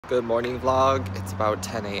Good morning vlog. It's about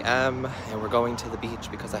 10 a.m. and we're going to the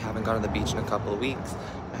beach because I haven't gone to the beach in a couple of weeks.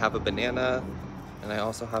 I have a banana and I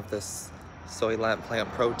also have this Soylent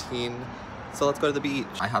plant protein. So let's go to the beach.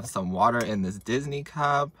 I have some water in this Disney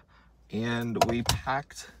cup and we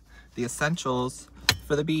packed the essentials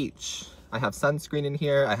for the beach. I have sunscreen in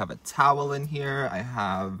here, I have a towel in here, I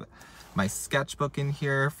have my sketchbook in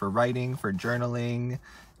here for writing, for journaling,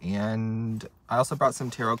 and I also brought some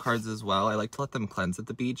tarot cards as well. I like to let them cleanse at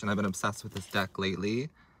the beach, and I've been obsessed with this deck lately.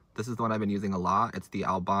 This is the one I've been using a lot. It's the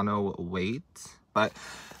Albano Weight. But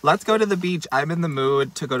let's go to the beach. I'm in the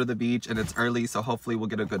mood to go to the beach, and it's early, so hopefully we'll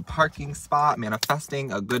get a good parking spot.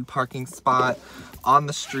 Manifesting a good parking spot on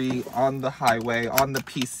the street, on the highway, on the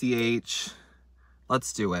PCH.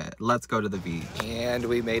 Let's do it. Let's go to the beach. And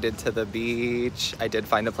we made it to the beach. I did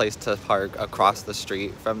find a place to park across the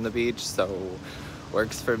street from the beach, so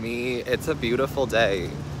works for me. It's a beautiful day.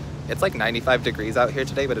 It's like 95 degrees out here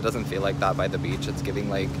today, but it doesn't feel like that by the beach. It's giving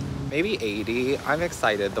like maybe 80. I'm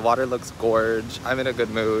excited. The water looks gorge. I'm in a good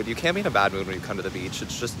mood. You can't be in a bad mood when you come to the beach.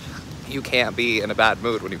 It's just, you can't be in a bad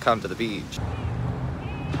mood when you come to the beach.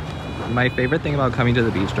 My favorite thing about coming to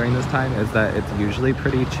the beach during this time is that it's usually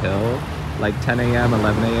pretty chill. Like 10 a.m.,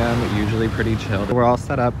 11 a.m., usually pretty chill. We're all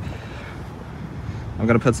set up. I'm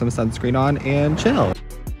gonna put some sunscreen on and chill.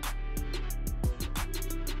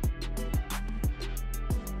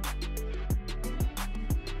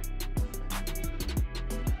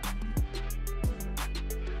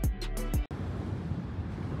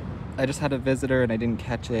 I just had a visitor and I didn't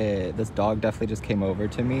catch it. This dog definitely just came over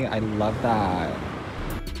to me. I love that.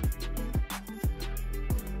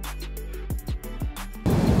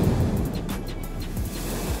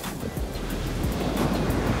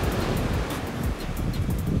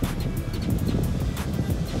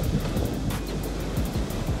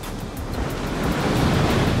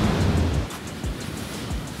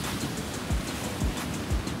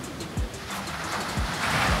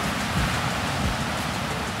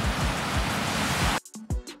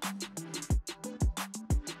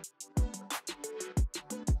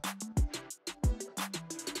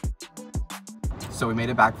 So we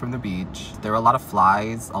made it back from the beach. There were a lot of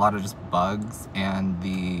flies, a lot of just bugs, and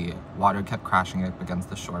the water kept crashing up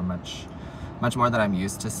against the shore much more than I'm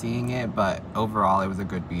used to seeing it, but overall it was a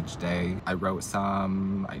good beach day. I wrote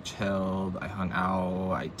some, I chilled, I hung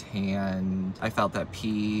out, I tanned, I felt at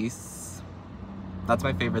peace. That's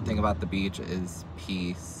my favorite thing about the beach is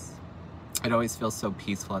peace. It always feels so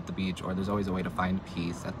peaceful at the beach, or there's always a way to find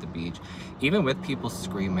peace at the beach. Even with people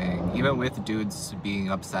screaming, even with dudes being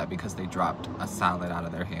upset because they dropped a salad out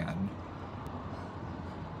of their hand.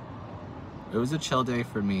 It was a chill day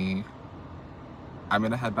for me. I'm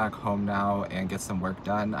gonna head back home now and get some work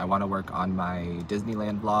done. I wanna work on my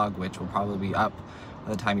Disneyland vlog, which will probably be up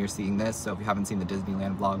by the time you're seeing this. So if you haven't seen the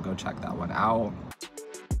Disneyland vlog, go check that one out.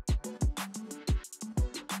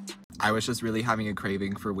 I was just really having a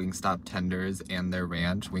craving for Wingstop tenders and their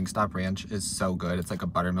ranch. Wingstop ranch is so good. It's like a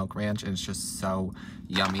buttermilk ranch and it's just so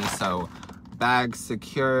yummy. So bag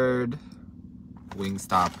secured.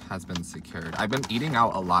 Wingstop has been secured. I've been eating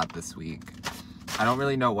out a lot this week. I don't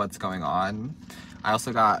really know what's going on. I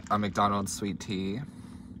also got a McDonald's sweet tea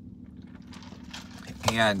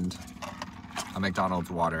and a McDonald's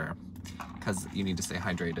water because you need to stay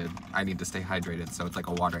hydrated. I need to stay hydrated, so it's like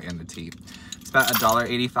a water and a tea. Spent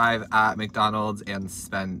 $1.85 at McDonald's and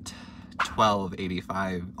spent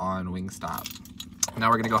 $12.85 on Wingstop. Now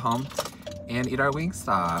we're gonna go home and eat our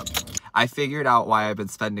Wingstop. I figured out why I've been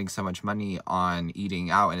spending so much money on eating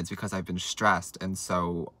out, and it's because I've been stressed. And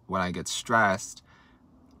so when I get stressed,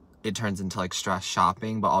 it turns into like stress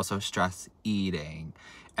shopping, but also stress eating.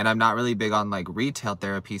 And I'm not really big on like retail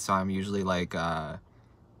therapy, so I'm usually like,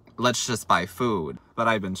 let's just buy food. But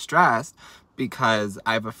I've been stressed because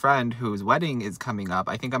I have a friend whose wedding is coming up.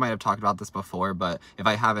 I think I might have talked about this before, but if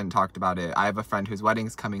I haven't talked about it, I have a friend whose wedding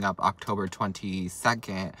is coming up October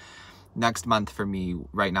 22nd, next month for me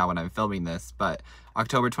right now when I'm filming this, but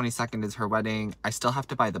October 22nd is her wedding. I still have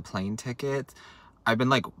to buy the plane tickets. I've been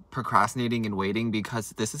like procrastinating and waiting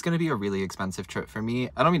because this is going to be a really expensive trip for me.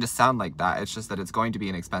 I don't mean to sound like that. It's just that it's going to be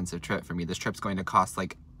an expensive trip for me. This trip's going to cost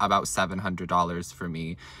like about $700 for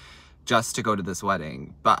me just to go to this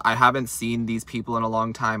wedding. But I haven't seen these people in a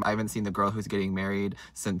long time. I haven't seen the girl who's getting married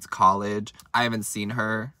since college. I haven't seen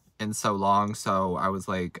her in so long, so I was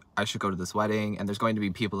like, I should go to this wedding, and there's going to be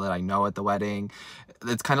people that I know at the wedding.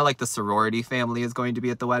 It's kind of like the sorority family is going to be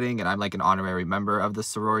at the wedding, and I'm like an honorary member of the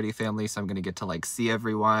sorority family, so I'm gonna get to like see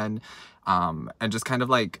everyone and just kind of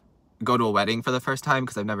like go to a wedding for the first time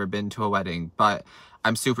because I've never been to a wedding, but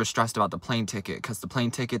I'm super stressed about the plane ticket because the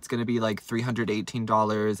plane ticket's gonna be like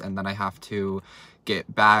 $318, and then I have to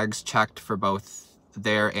get bags checked for both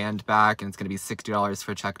there and back, and it's gonna be $60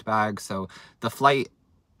 for checked bags. So the flight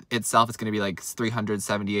itself is gonna be like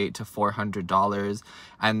 $378 to $400,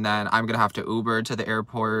 and then I'm gonna have to Uber to the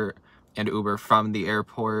airport and Uber from the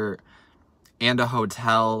airport, and a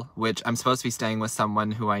hotel, which I'm supposed to be staying with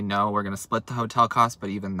someone who I know. We're gonna split the hotel cost,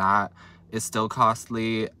 but even that is still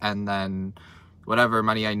costly. And then whatever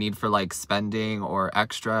money I need for like spending or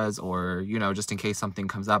extras, or, you know, just in case something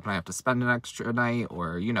comes up and I have to spend an extra night,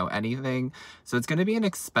 or, you know, anything. So it's gonna be an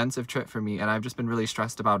expensive trip for me, and I've just been really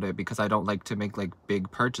stressed about it because I don't like to make like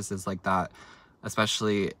big purchases like that,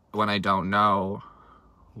 especially when I don't know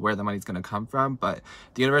where the money's going to come from. But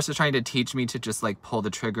the universe is trying to teach me to just like pull the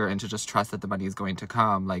trigger and to just trust that the money is going to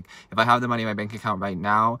come. Like, if I have the money in my bank account right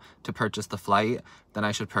now to purchase the flight, then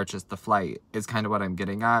I should purchase the flight, is kind of what I'm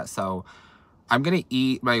getting at. So I'm gonna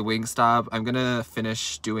eat my Wingstop. I'm gonna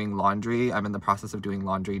finish doing laundry. I'm in the process of doing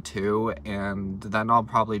laundry too, and then I'll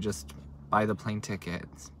probably just buy the plane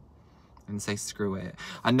tickets and say screw it.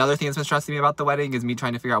 Another thing that's been stressing me about the wedding is me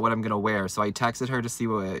trying to figure out what I'm gonna wear. So I texted her to see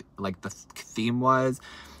what like the theme was,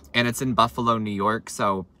 and it's in Buffalo, New York,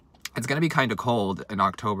 so it's gonna be kind of cold in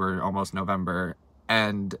October, almost November,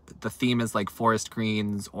 and the theme is like forest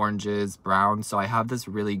greens, oranges, browns. So I have this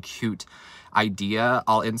really cute idea.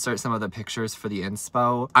 I'll insert some of the pictures for the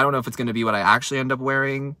inspo. I don't know if it's gonna be what I actually end up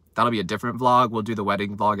wearing. That'll be a different vlog. We'll do the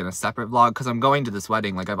wedding vlog in a separate vlog because I'm going to this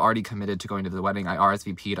wedding. Like, I've already committed to going to the wedding. I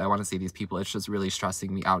RSVP'd. I want to see these people. It's just really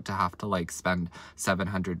stressing me out to have to like spend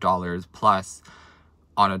 $700 plus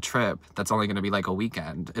on a trip that's only gonna be like a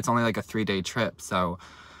weekend. It's only like a 3-day trip, so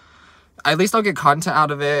at least I'll get content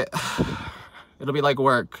out of it. It'll be like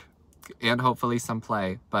work and hopefully some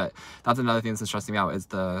play, but that's another thing that's stressing me out is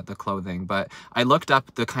the clothing. But I looked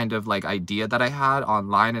up the kind of like idea that I had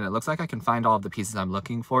online, and it looks like I can find all of the pieces I'm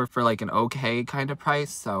looking for like an okay kind of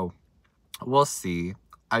price, so we'll see.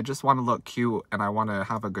 I just want to look cute, and I want to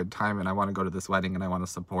have a good time, and I want to go to this wedding, and I want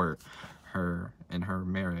to support her in her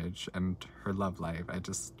marriage and her love life. I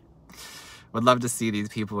just would love to see these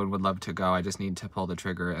people and would love to go. I just need to pull the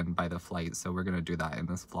trigger and buy the flight, so we're gonna do that in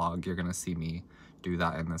this vlog. You're gonna see me do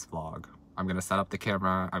that in this vlog. I'm gonna set up the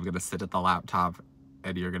camera, I'm gonna sit at the laptop,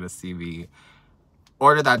 and you're gonna see me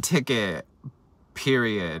order that ticket,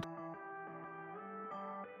 period.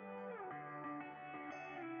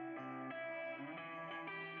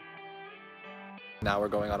 Now we're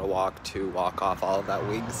going on a walk to walk off all of that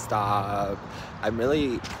Wingstop. I'm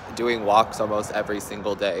really doing walks almost every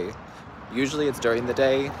single day. Usually it's during the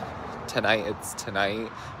day. Tonight it's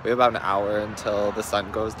tonight. We have about an hour until the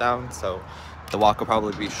sun goes down, so the walk will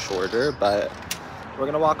probably be shorter, but we're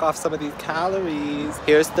gonna walk off some of these calories.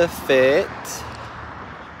 Here's the fit.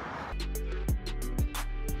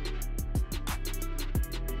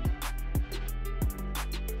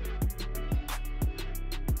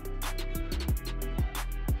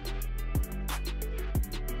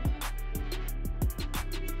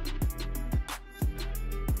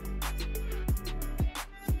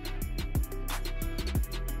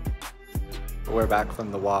 We're back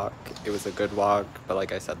from the walk. It was a good walk, but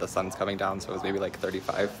like I said, the sun's coming down, so it was maybe like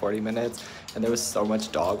 35-40 minutes, and there was so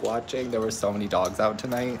much dog watching. There were so many dogs out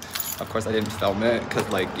tonight. Of course I didn't film it because,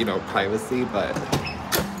 like, you know, privacy, but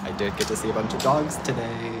I did get to see a bunch of dogs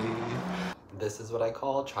today. This is what I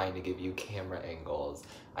call trying to give you camera angles.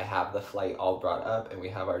 I have the flight all brought up, and we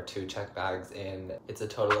have our 2 check bags in. It's a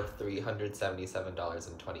total of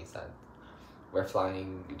 $377.20. We're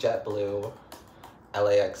flying JetBlue,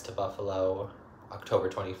 LAX to Buffalo, October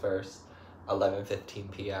 21st,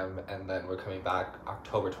 11:15 p.m. and then we're coming back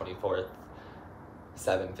October 24th,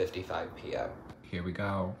 7:55 p.m. Here we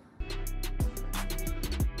go.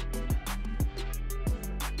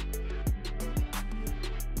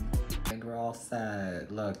 And we're all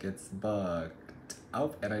set. Look, it's booked.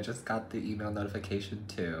 Oh, and I just got the email notification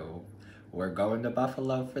too. We're going to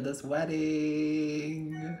Buffalo for this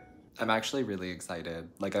wedding. I'm actually really excited.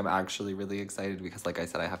 Like, I'm actually really excited because, like I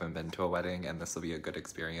said, I haven't been to a wedding, and this will be a good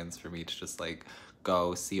experience for me to just like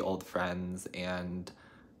go see old friends and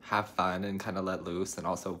have fun and kind of let loose, and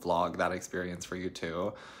also vlog that experience for you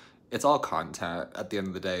too. It's all content at the end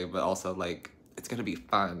of the day, but also like it's gonna be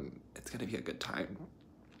fun. It's gonna be a good time.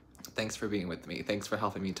 Thanks for being with me. Thanks for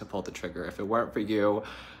helping me to pull the trigger. If it weren't for you,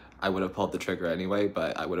 I would have pulled the trigger anyway,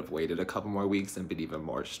 but I would have waited a couple more weeks and been even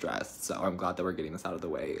more stressed. So I'm glad that we're getting this out of the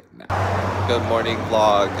way now. Good morning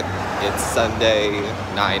vlog. It's Sunday,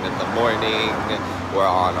 9 in the morning. We're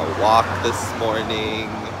on a walk this morning.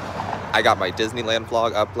 I got my Disneyland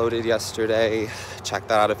vlog uploaded yesterday. Check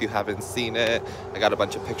that out if you haven't seen it. I got a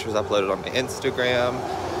bunch of pictures uploaded on my Instagram.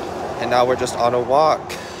 And now we're just on a walk.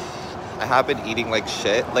 I have been eating like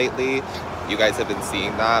shit lately. You guys have been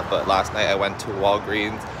seeing that, but last night I went to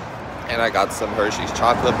Walgreens and I got some Hershey's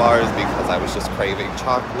chocolate bars because I was just craving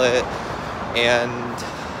chocolate. And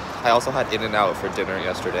I also had In-N-Out for dinner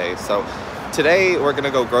yesterday. So today we're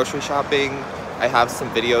gonna go grocery shopping. I have some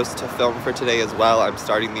videos to film for today as well. I'm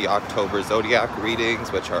starting the October Zodiac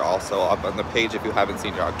readings, which are also up on the page. If you haven't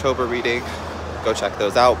seen your October reading, go check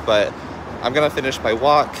those out. But I'm gonna finish my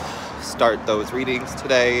walk, start those readings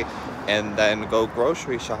today, and then go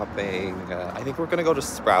grocery shopping. I think we're gonna go to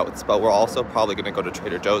Sprouts, but we're also probably gonna go to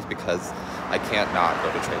Trader Joe's because I can't not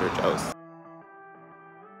go to Trader Joe's.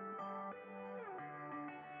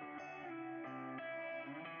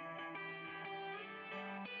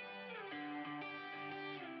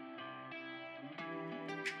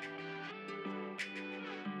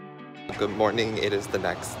 Good morning, it is the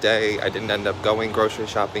next day. I didn't end up going grocery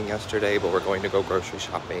shopping yesterday, but we're going to go grocery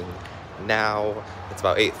shopping now. It's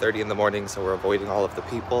about 8:30 in the morning, so we're avoiding all of the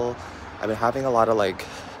people. I've been having a lot of like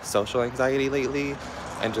social anxiety lately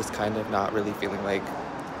and just kind of not really feeling like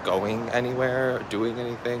going anywhere, doing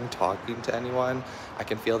anything, talking to anyone. I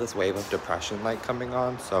can feel this wave of depression like coming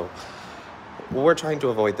on, so we're trying to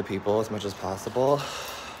avoid the people as much as possible.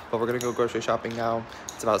 But we're gonna go grocery shopping now.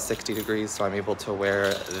 It's about 60 degrees, so I'm able to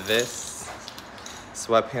wear this,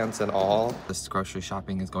 sweatpants and all. This grocery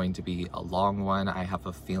shopping is going to be a long one. I have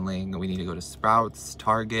a feeling we need to go to Sprouts,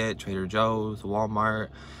 Target, Trader Joe's, Walmart,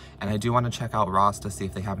 and I do want to check out Ross to see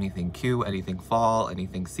if they have anything cute, anything fall,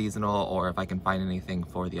 anything seasonal, or if I can find anything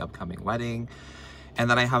for the upcoming wedding. And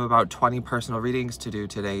then I have about 20 personal readings to do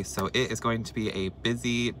today, so it is going to be a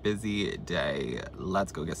busy, busy day.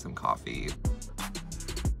 Let's go get some coffee.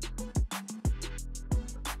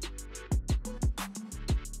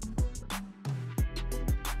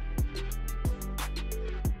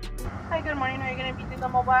 Hi, good morning. Are you going to be doing the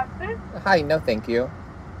mobile app food? Hi, no thank you.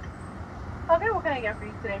 Okay, what can I get for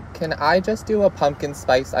you today? Can I just do a pumpkin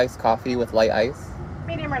spice iced coffee with light ice?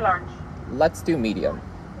 Medium or large? Let's do medium.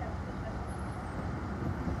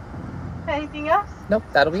 Anything else? Nope,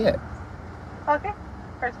 that'll be it. Okay,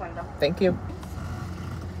 first window. Thank you.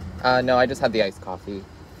 No, I just had the iced coffee.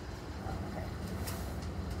 Okay.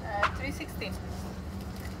 $3.16.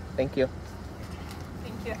 Thank you.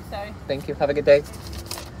 Thank you. Sorry. Thank you. Have a good day.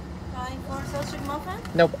 For sausage muffin?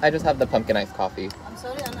 Nope, I just have the pumpkin iced coffee. I'm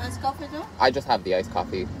sorry, an iced coffee too? I just have the iced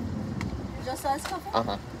coffee. Just iced coffee?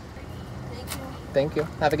 Uh-huh. Thank you. Thank you.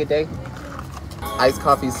 Have a good day. Iced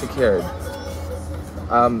coffee secured.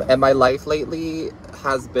 And my life lately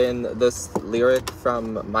has been this lyric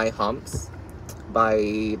from My Humps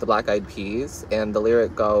by the Black Eyed Peas, and the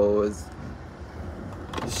lyric goes,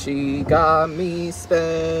 "She got me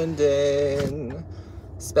spending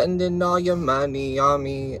all your money on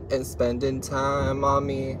me and spending time on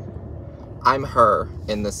me." I'm her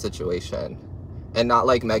in this situation, and not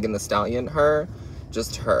like Megan Thee Stallion her,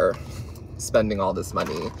 just her spending all this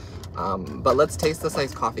money. But let's taste this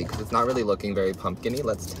iced coffee because it's not really looking very pumpkin-y.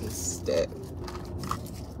 Let's taste it.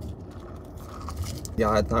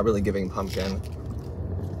 Yeah, it's not really giving pumpkin.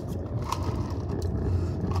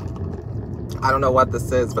 I don't know what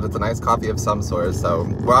this is, but it's an iced coffee of some sort, so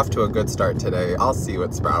we're off to a good start today. I'll see you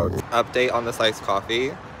at Sprouts. Update on this iced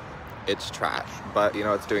coffee. It's trash, but you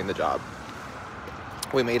know, it's doing the job.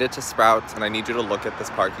 We made it to Sprouts, and I need you to look at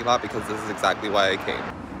this parking lot because this is exactly why I came.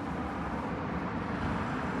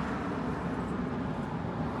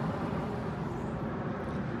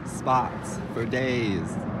 Spots for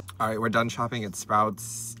days. All right, we're done shopping at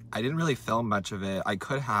Sprouts. I didn't really film much of it. I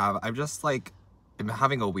could have. I'm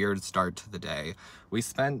having a weird start to the day. We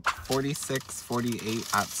spent $46.48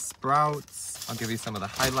 at Sprouts. I'll give you some of the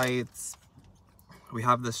highlights. We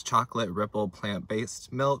have this chocolate ripple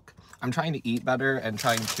plant-based milk. I'm trying to eat better and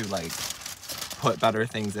trying to like put better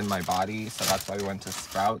things in my body, so that's why we went to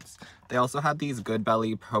Sprouts. They also had these Good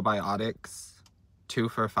Belly probiotics, 2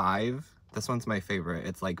 for $5. This one's my favorite.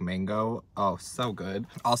 It's like mango. Oh, so good.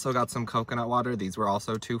 Also got some coconut water. These were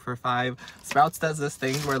also 2 for $5. Sprouts does this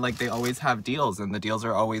thing where like they always have deals and the deals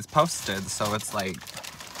are always posted. So it's like,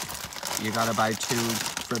 you gotta buy 2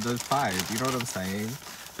 for the 5. You know what I'm saying?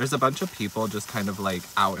 There's a bunch of people just kind of like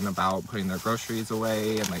out and about putting their groceries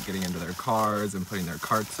away and like getting into their cars and putting their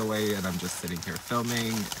carts away. And I'm just sitting here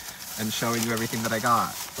filming and showing you everything that I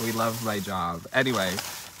got. We love my job. Anyway,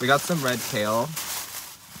 we got some red kale.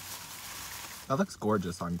 That looks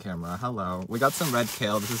gorgeous on camera. Hello. We got some red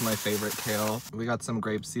kale. This is my favorite kale. We got some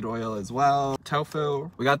grapeseed oil as well. Tofu.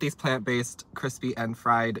 We got these plant-based crispy and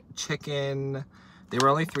fried chicken. They were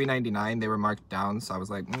only $3.99. They were marked down, so I was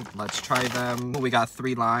like, let's try them. We got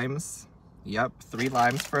 3 limes. Yep, 3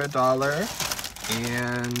 limes for $1.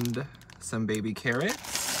 And some baby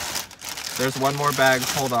carrots. There's one more bag.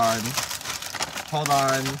 Hold on.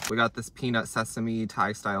 We got this peanut sesame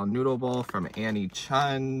Thai style noodle bowl from Annie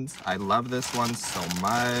Chun's. I love this one so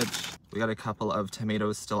much. We got a couple of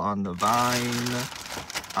tomatoes still on the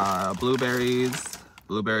vine. Blueberries.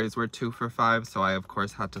 Blueberries were 2 for $5, so I of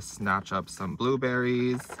course had to snatch up some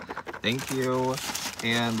blueberries. Thank you.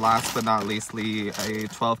 And last but not leastly, a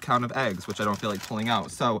 12 count of eggs, which I don't feel like pulling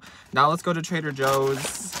out. So now let's go to Trader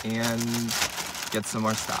Joe's and get some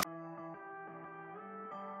more stuff.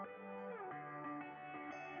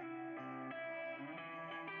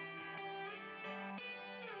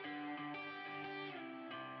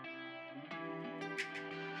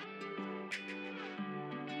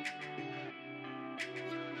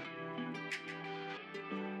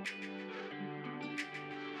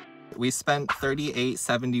 We spent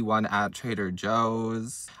 $38.71 at Trader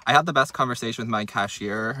Joe's. I had the best conversation with my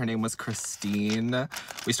cashier. Her name was Christine.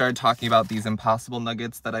 We started talking about these Impossible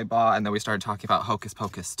Nuggets that I bought, and then we started talking about Hocus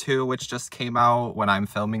Pocus 2, which just came out when I'm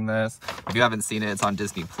filming this. If you haven't seen it, it's on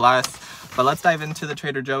Disney+. But let's dive into the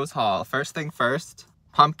Trader Joe's haul. First thing first,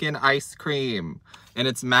 pumpkin ice cream. And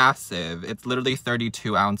it's massive. It's literally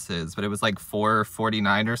 32 ounces, but it was like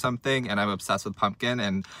 $4.49 or something, and I'm obsessed with pumpkin,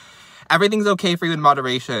 and everything's okay for you in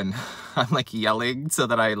moderation. I'm like yelling so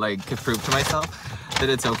that I like can prove to myself that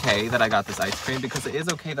it's okay that I got this ice cream, because it is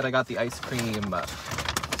okay that I got the ice cream.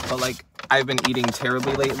 But like, I've been eating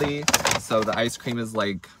terribly lately, so the ice cream is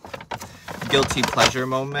like guilty pleasure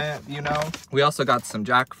moment, you know? We also got some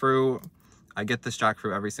jackfruit. I get this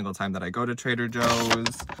jackfruit every single time that I go to Trader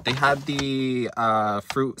Joe's. They had the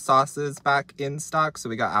fruit sauces back in stock, so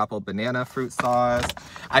we got apple banana fruit sauce.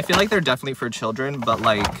 I feel like they're definitely for children, but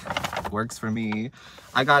like, works for me.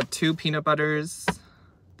 I got 2 peanut butters.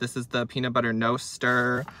 This is the peanut butter no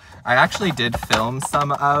stir. I actually did film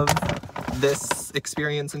some of this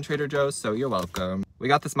experience in Trader Joe's, so you're welcome. We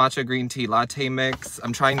got this matcha green tea latte mix.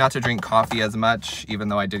 I'm trying not to drink coffee as much, even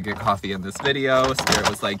though I did get coffee in this video. Spirit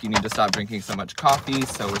was like, you need to stop drinking so much coffee,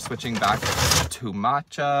 so we're switching back to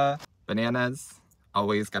matcha. Bananas.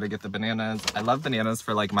 Always gotta get the bananas. I love bananas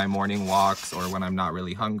for like my morning walks or when I'm not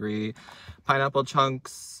really hungry. Pineapple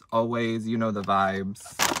chunks, always, you know the vibes.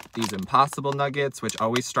 These Impossible Nuggets, which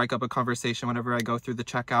always strike up a conversation whenever I go through the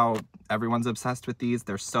checkout. Everyone's obsessed with these.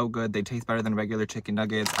 They're so good. They taste better than regular chicken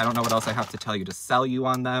nuggets. I don't know what else I have to tell you to sell you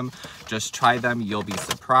on them. Just try them. You'll be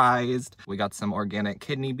surprised. We got some organic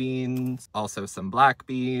kidney beans, also some black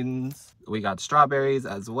beans. We got strawberries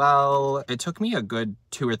as well. It took me a good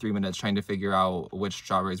 2 or 3 minutes trying to figure out which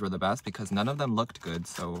strawberries were the best because none of them looked good.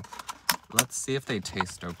 So let's see if they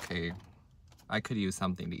taste okay. I could use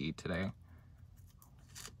something to eat today.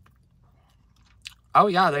 Oh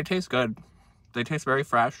yeah, they taste good. They taste very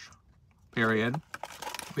fresh, period.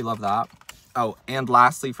 We love that. Oh, and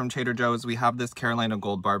lastly from Trader Joe's, we have this Carolina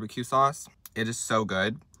Gold barbecue sauce. It is so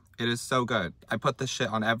good. It is so good. I put this shit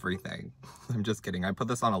on everything. I'm just kidding. I put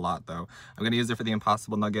this on a lot though. I'm gonna use it for the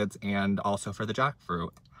Impossible Nuggets and also for the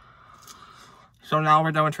jackfruit. So now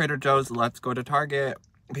we're done with Trader Joe's. Let's go to Target.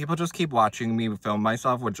 People just keep watching me film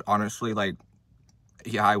myself, which honestly, like,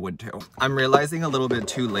 yeah, I would too. I'm realizing a little bit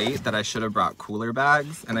too late that I should have brought cooler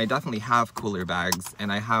bags, and I definitely have cooler bags,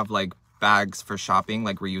 and I have like bags for shopping,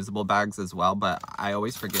 like reusable bags as well, but I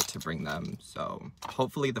always forget to bring them. So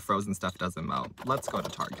hopefully the frozen stuff doesn't melt. Let's go to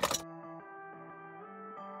Target.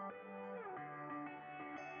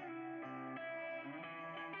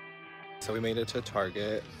 So we made it to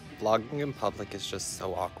Target. Vlogging in public is just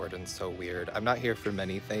so awkward and so weird. I'm not here for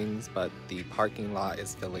many things, but the parking lot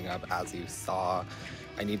is filling up as you saw.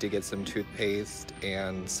 I need to get some toothpaste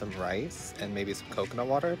and some rice and maybe some coconut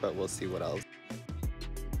water, but we'll see what else.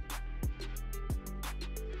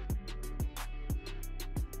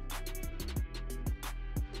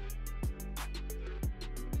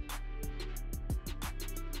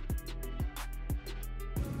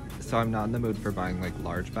 So I'm not in the mood for buying like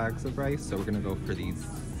large bags of rice, so we're gonna go for these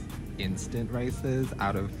instant rices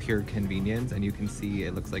out of pure convenience, and you can see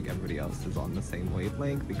it looks like everybody else is on the same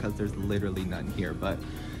wavelength because there's literally none here, but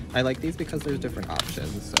I like these because there's different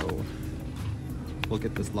options. So we'll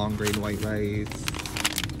get this long grain white rice,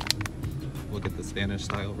 we'll get the Spanish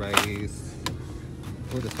style rice.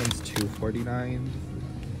 Oh, this one's $2.49.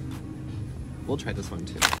 We'll try this one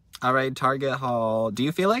too. All right, Target haul. Do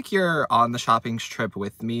you feel like you're on the shopping trip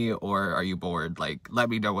with me, or are you bored? Like, let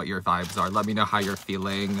me know what your vibes are. Let me know how you're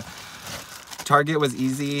feeling. Target was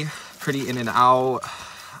easy, pretty in and out.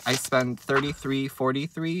 I spent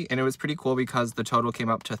 $33.43, and it was pretty cool because the total came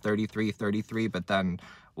up to $33.33, but then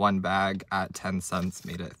one bag at 10 cents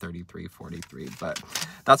made it $33.43. But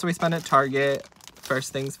that's what we spent at Target.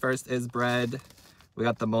 First things first is bread. We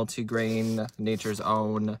got the multigrain Nature's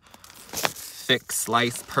Own thick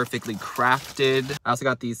slice, perfectly crafted. I also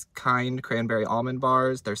got these Kind cranberry almond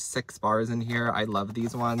bars. There's 6 bars in here. I love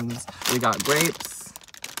these ones. We got grapes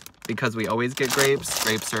because we always get grapes.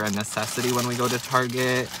 Grapes are a necessity when we go to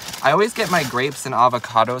Target. I always get my grapes and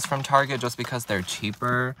avocados from Target just because they're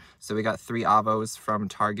cheaper. So we got 3 avos from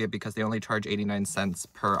Target because they only charge 89 cents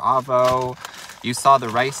per avo. You saw the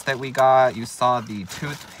rice that we got. You saw the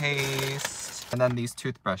toothpaste. And then these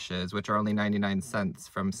toothbrushes, which are only 99 cents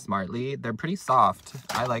from Smartly. They're pretty soft.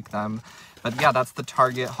 I like them. But yeah, that's the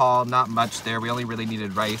Target haul. Not much there. We only really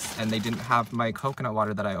needed rice, and they didn't have my coconut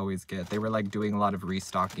water that I always get. They were like doing a lot of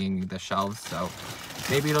restocking the shelves, so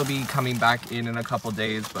maybe it'll be coming back in a couple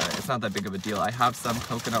days, but it's not that big of a deal. I have some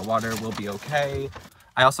coconut water, we'll be okay.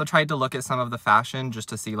 I also tried to look at some of the fashion just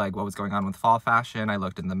to see like what was going on with fall fashion. I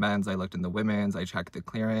looked in the men's, I looked in the women's, I checked the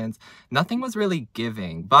clearance. Nothing was really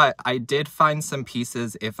giving, but I did find some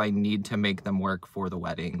pieces if I need to make them work for the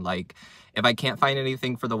wedding. Like if I can't find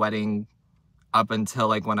anything for the wedding up until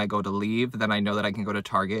like when I go to leave, then I know that I can go to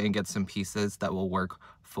Target and get some pieces that will work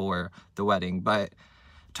for the wedding. But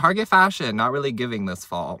Target fashion, not really giving this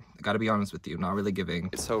fall. I gotta be honest with you, not really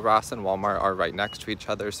giving. So Ross and Walmart are right next to each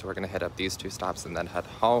other, so we're gonna hit up these 2 stops and then head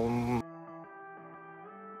home.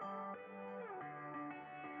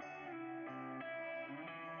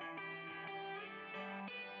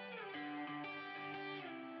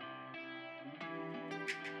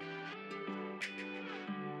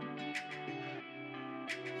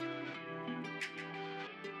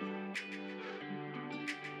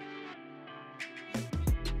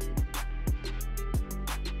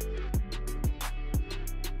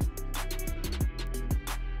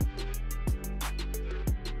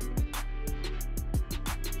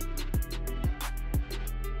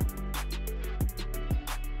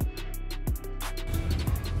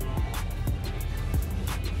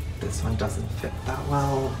 This one doesn't fit that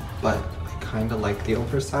well, but I kind of like the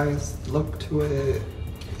oversized look to it.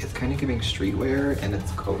 It's kind of giving streetwear and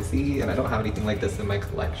it's cozy, and I don't have anything like this in my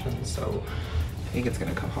collection, so I think it's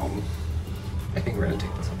gonna come home. I think we're gonna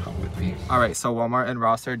take this one home with me. All right, so Walmart and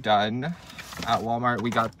Ross are done. At Walmart, we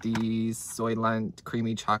got these Soylent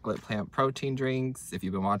Creamy Chocolate Plant Protein drinks. If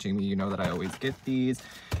you've been watching me, you know that I always get these.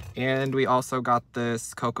 And we also got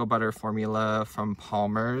this cocoa butter formula from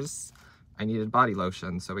Palmer's. I needed body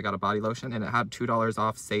lotion, so we got a body lotion, and it had $2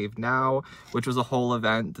 off Save Now, which was a whole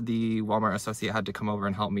event. The Walmart associate had to come over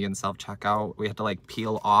and help me in self-checkout. We had to like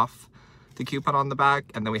peel off the coupon on the back,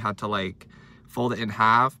 and then we had to like fold it in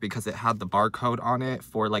half because it had the barcode on it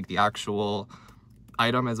for like the actual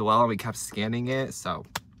item as well, and we kept scanning it. So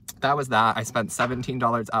that was that. I spent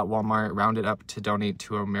 $17 at Walmart, rounded up to donate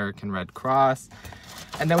to American Red Cross.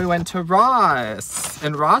 And then we went to Ross,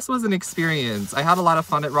 and Ross was an experience. I had a lot of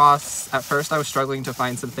fun at Ross. At first I was struggling to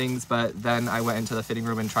find some things, but then I went into the fitting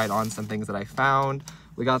room and tried on some things that I found.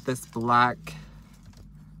 We got this black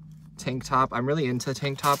tank top. I'm really into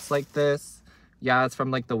tank tops like this. Yeah, it's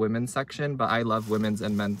from like the women's section, but I love women's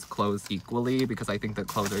and men's clothes equally because I think that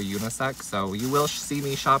clothes are unisex. So you will see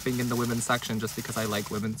me shopping in the women's section just because I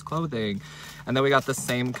like women's clothing. And then we got the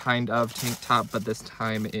same kind of tank top, but this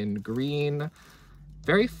time in green.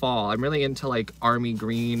 Very fall. I'm really into like army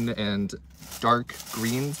green and dark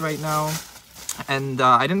greens right now. And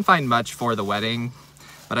I didn't find much for the wedding,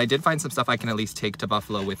 but I did find some stuff I can at least take to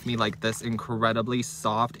Buffalo with me, like this incredibly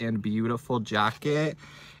soft and beautiful jacket.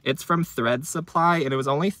 It's from Thread Supply, and it was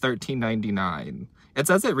only $13.99. It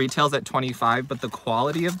says it retails at $25, but the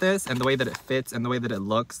quality of this and the way that it fits and the way that it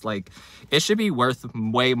looks, like, it should be worth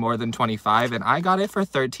way more than $25, and I got it for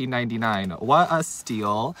 $13.99. What a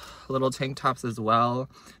steal. Little tank tops as well.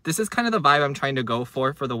 This is kind of the vibe I'm trying to go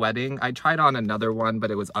for the wedding. I tried on another one, but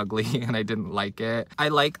it was ugly and I didn't like it. I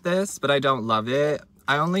like this, but I don't love it.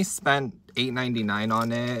 I only spent $8.99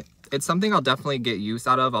 on it. It's something I'll definitely get use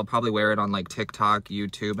out of. I'll probably wear it on like TikTok,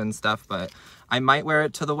 YouTube and stuff, but I might wear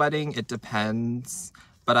it to the wedding. It depends.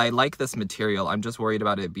 But I like this material. I'm just worried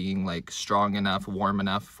about it being like strong enough, warm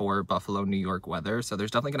enough for Buffalo, New York weather. So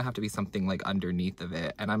there's definitely gonna have to be something like underneath of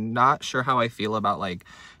it. And I'm not sure how I feel about like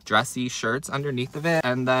dressy shirts underneath of it.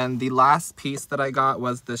 And then the last piece that I got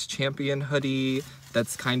was this Champion hoodie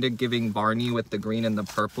that's kind of giving Barney with the green and the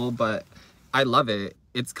purple, but I love it.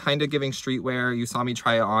 It's kind of giving streetwear. You saw me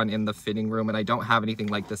try it on in the fitting room, and I don't have anything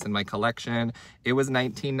like this in my collection. It was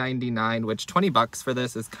 $19.99, which 20 bucks for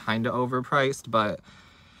this is kind of overpriced, but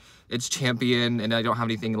it's Champion, and I don't have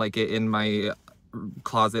anything like it in my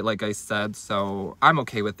closet, like I said, so I'm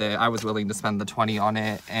okay with it. I was willing to spend the 20 on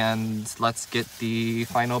it, and let's get the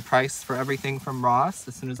final price for everything from Ross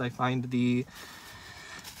as soon as I find the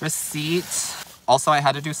receipt. Also, I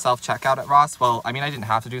had to do self-checkout at Ross. Well, I mean, I didn't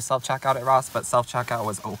have to do self-checkout at Ross, but self-checkout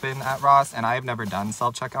was open at Ross, and I have never done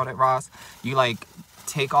self-checkout at Ross. You like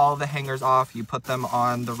take all the hangers off, you put them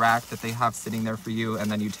on the rack that they have sitting there for you,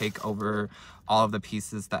 and then you take over all of the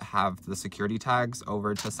pieces that have the security tags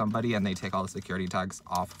over to somebody, and they take all the security tags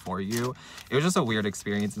off for you. It was just a weird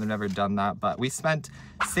experience, and I've never done that, but we spent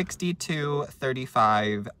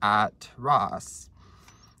 $62.35 at Ross.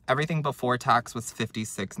 Everything before tax was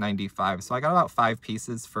 $56.95, so I got about 5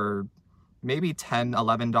 pieces for maybe $10,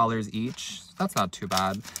 $11 each. That's not too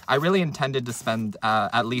bad. I really intended to spend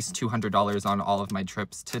at least $200 on all of my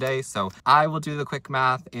trips today, so I will do the quick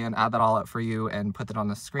math and add that all up for you and put that on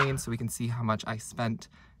the screen so we can see how much I spent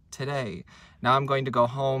today. Now I'm going to go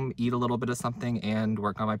home, eat a little bit of something, and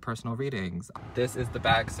work on my personal readings. This is the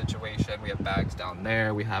bag situation. We have bags down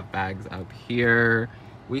there. We have bags up here.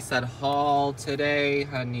 We said haul today,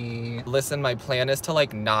 honey. Listen, my plan is to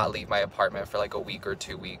like not leave my apartment for like a week or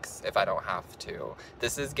 2 weeks if I don't have to.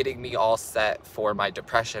 This is getting me all set for my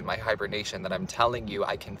depression, my hibernation that I'm telling you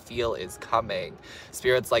I can feel is coming.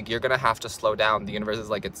 Spirit's like, you're gonna have to slow down. The universe is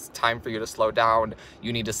like, it's time for you to slow down.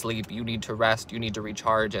 You need to sleep, you need to rest, you need to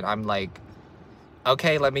recharge. And I'm like,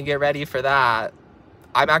 okay, let me get ready for that.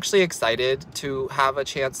 I'm actually excited to have a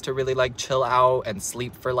chance to really like chill out and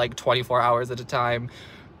sleep for like 24 hours at a time.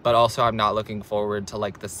 But also I'm not looking forward to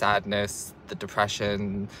like the sadness, the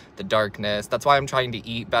depression, the darkness. That's why I'm trying to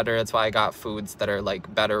eat better. That's why I got foods that are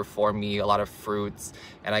like better for me, a lot of fruits.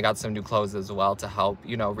 And I got some new clothes as well to help,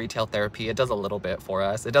 you know, retail therapy. It does a little bit for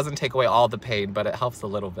us. It doesn't take away all the pain, but it helps a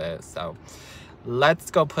little bit. So let's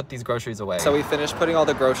go put these groceries away. So we finished putting all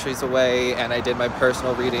the groceries away, and I did my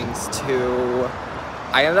personal readings too.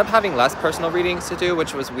 I ended up having less personal readings to do,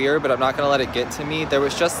 which was weird, but I'm not gonna let it get to me. There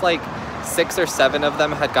was just like 6 or 7 of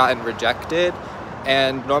them had gotten rejected,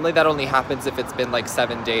 and normally that only happens if it's been like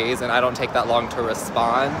 7 days, and I don't take that long to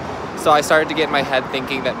respond. So I started to get in my head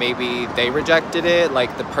thinking that maybe they rejected it,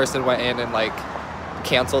 like the person went in and like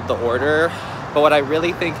canceled the order. But what I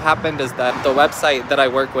really think happened is that the website that I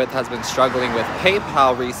work with has been struggling with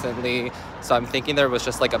PayPal recently, so I'm thinking there was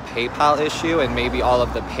just like a PayPal issue, and maybe all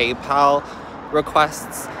of the PayPal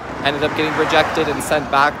requests ended up getting rejected and sent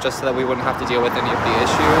back just so that we wouldn't have to deal with any of the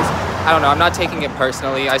issues. I don't know, I'm not taking it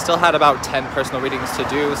personally. I still had about 10 personal readings to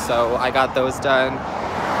do, so I got those done.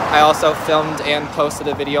 I also filmed and posted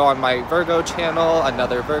a video on my Virgo channel,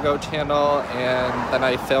 another Virgo channel, and then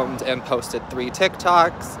I filmed and posted 3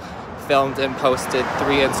 TikToks, filmed and posted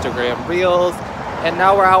 3 Instagram reels, and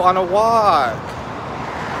now we're out on a walk.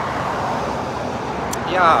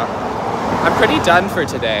 Yeah, I'm pretty done for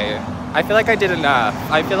today. I feel like I did enough.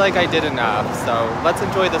 So let's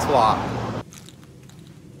enjoy this walk.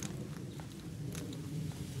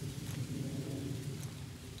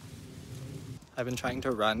 I've been trying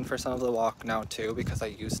to run for some of the walk now too, because I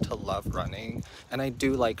used to love running, and I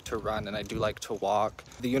do like to run and I do like to walk.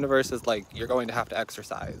 The universe is like, you're going to have to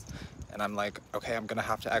exercise. And I'm like, okay, I'm gonna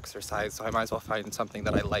have to exercise, so I might as well find something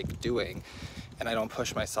that I like doing and I don't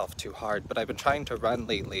push myself too hard. But I've been trying to run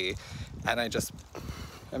lately, and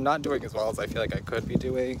I'm not doing as well as I feel like I could be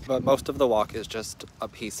doing. But most of the walk is just a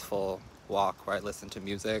peaceful walk where I listen to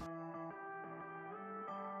music.